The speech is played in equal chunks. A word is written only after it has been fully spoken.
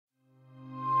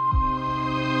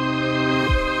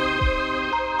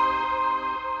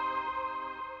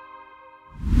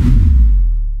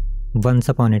Once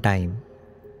upon a time,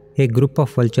 a group of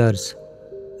vultures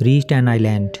reached an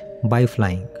island by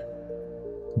flying.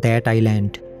 That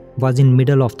island was in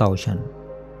middle of the ocean.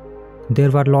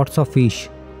 There were lots of fish,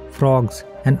 frogs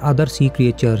and other sea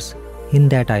creatures in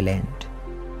that island.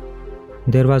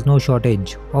 There was no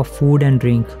shortage of food and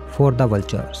drink for the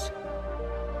vultures.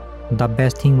 The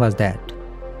best thing was that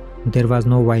there was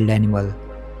no wild animal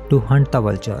to hunt the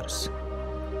vultures.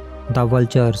 The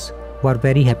vultures were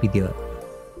very happy there.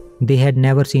 They had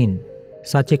never seen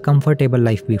such a comfortable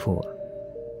life before.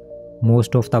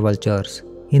 Most of the vultures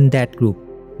in that group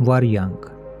were young.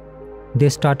 They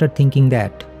started thinking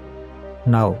that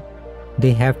now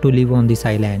they have to live on this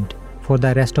island for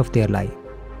the rest of their life.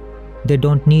 They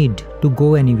don't need to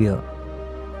go anywhere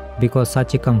because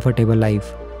such a comfortable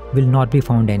life will not be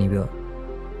found anywhere.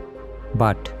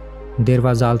 But there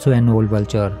was also an old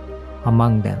vulture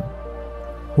among them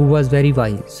who was very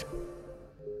wise.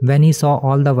 When he saw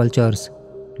all the vultures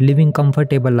living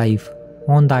comfortable life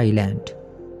on the island,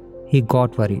 he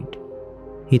got worried.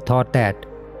 He thought that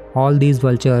all these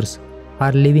vultures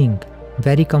are living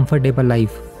very comfortable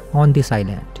life on this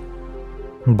island.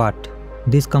 But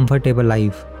this comfortable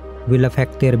life will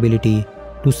affect their ability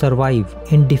to survive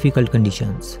in difficult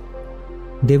conditions.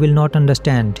 They will not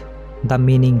understand the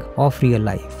meaning of real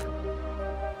life.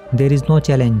 There is no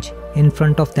challenge in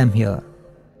front of them here.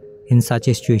 In such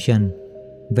a situation,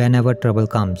 whenever trouble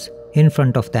comes in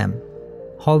front of them,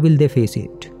 how will they face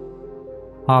it?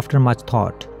 After much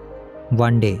thought,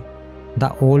 one day,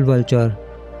 the old vulture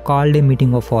called a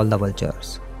meeting of all the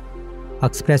vultures.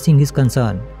 Expressing his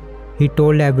concern, he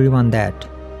told everyone that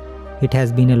it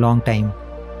has been a long time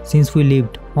since we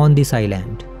lived on this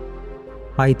island.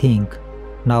 I think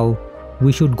now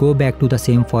we should go back to the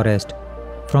same forest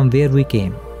from where we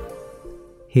came.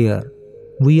 Here,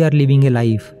 we are living a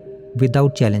life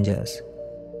without challenges.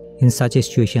 In such a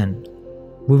situation,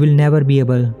 we will never be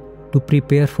able to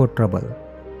prepare for trouble.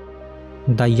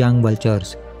 The young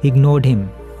vultures ignored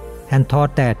him and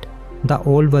thought that the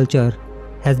old vulture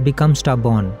has become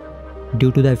stubborn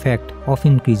due to the effect of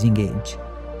increasing age.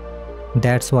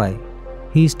 That's why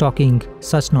he is talking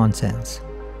such nonsense.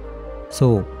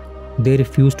 So, they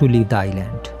refused to leave the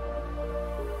island.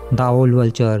 The old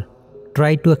vulture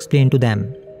tried to explain to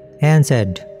them and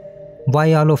said,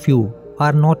 "Why all of you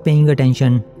are not paying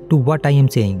attention to what I am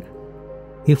saying?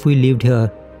 If we lived here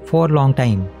for a long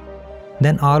time,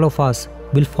 then all of us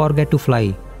will forget to fly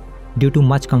due to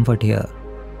much comfort here.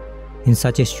 In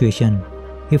such a situation,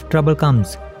 if trouble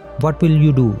comes, what will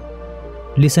you do?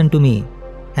 Listen to me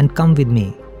and come with me."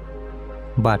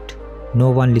 But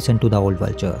no one listened to the old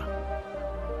vulture.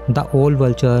 The old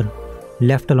vulture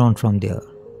left alone from there.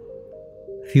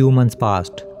 Few months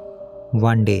passed.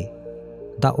 One day,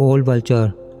 the old vulture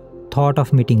thought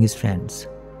of meeting his friends.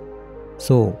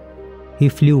 So, he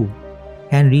flew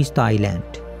and reached the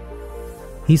island.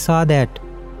 He saw that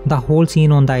the whole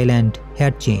scene on the island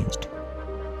had changed.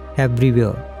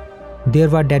 Everywhere, there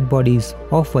were dead bodies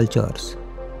of vultures.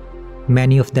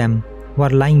 Many of them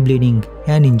were lying bleeding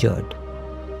and injured.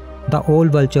 The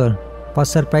old vulture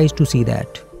was surprised to see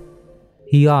that.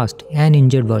 He asked an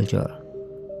injured vulture,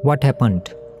 "What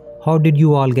happened? How did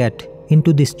you all get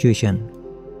into this situation?"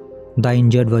 The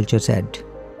injured vulture said,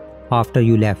 "After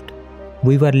you left,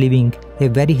 we were living a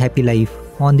very happy life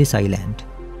on this island.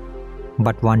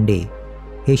 But one day,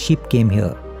 a ship came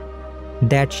here.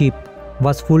 That ship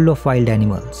was full of wild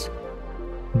animals.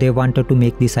 They wanted to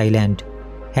make this island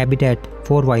habitat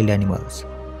for wild animals.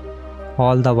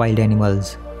 All the wild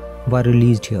animals were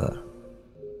released here.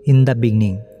 In the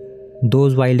beginning,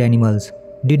 those wild animals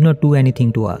did not do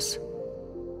anything to us.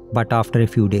 But after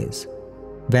a few days,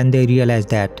 when they realized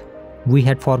that we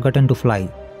had forgotten to fly,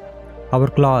 our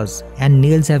claws and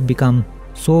nails have become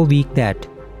so weak that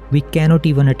we cannot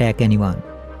even attack anyone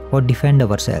or defend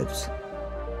ourselves.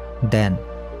 Then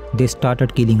they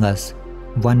started killing us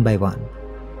one by one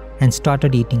and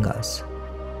started eating us.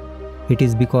 It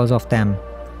is because of them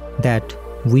that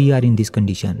we are in this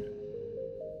condition.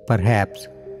 Perhaps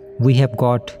we have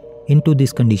got into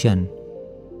this condition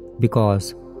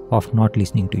because of not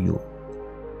listening to you."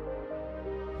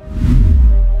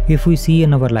 If we see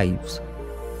in our lives,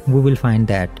 we will find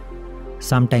that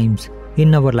sometimes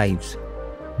in our lives,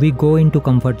 we go into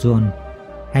comfort zone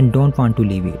and don't want to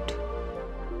leave it.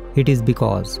 It is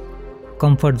because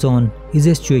comfort zone is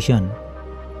a situation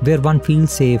where one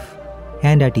feels safe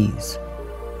and at ease.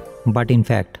 But in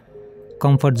fact,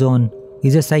 comfort zone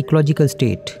is a psychological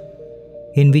state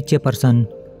in which a person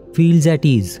feels at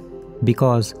ease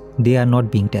because they are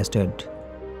not being tested.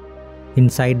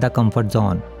 Inside the comfort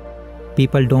zone,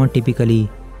 people don't typically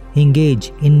engage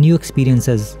in new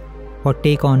experiences or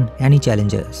take on any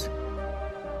challenges.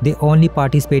 They only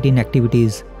participate in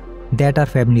activities that are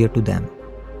familiar to them,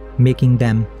 making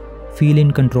them feel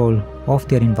in control of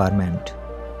their environment.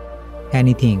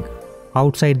 Anything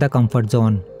outside the comfort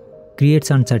zone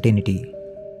creates uncertainty,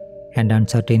 and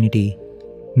uncertainty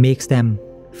makes them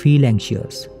feel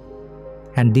anxious,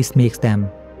 and this makes them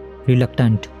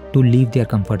reluctant to leave their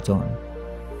comfort zone.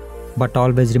 But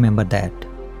always remember that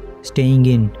staying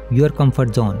in your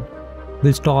comfort zone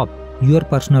will stop your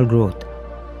personal growth,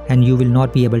 and you will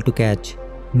not be able to catch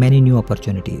many new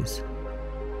opportunities.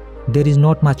 There is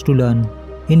not much to learn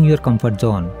in your comfort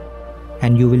zone,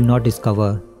 and you will not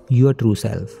discover your true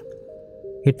self.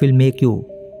 It will make you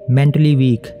mentally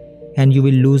weak, and you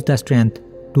will lose the strength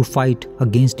to fight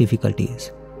against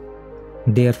difficulties.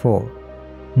 Therefore,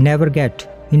 never get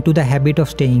into the habit of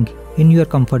staying in your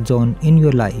comfort zone in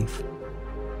your life.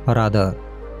 Rather,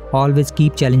 always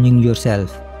keep challenging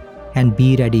yourself and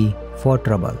be ready for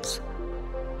troubles.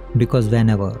 Because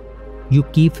whenever you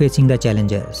keep facing the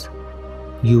challenges,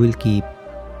 you will keep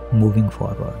moving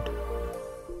forward.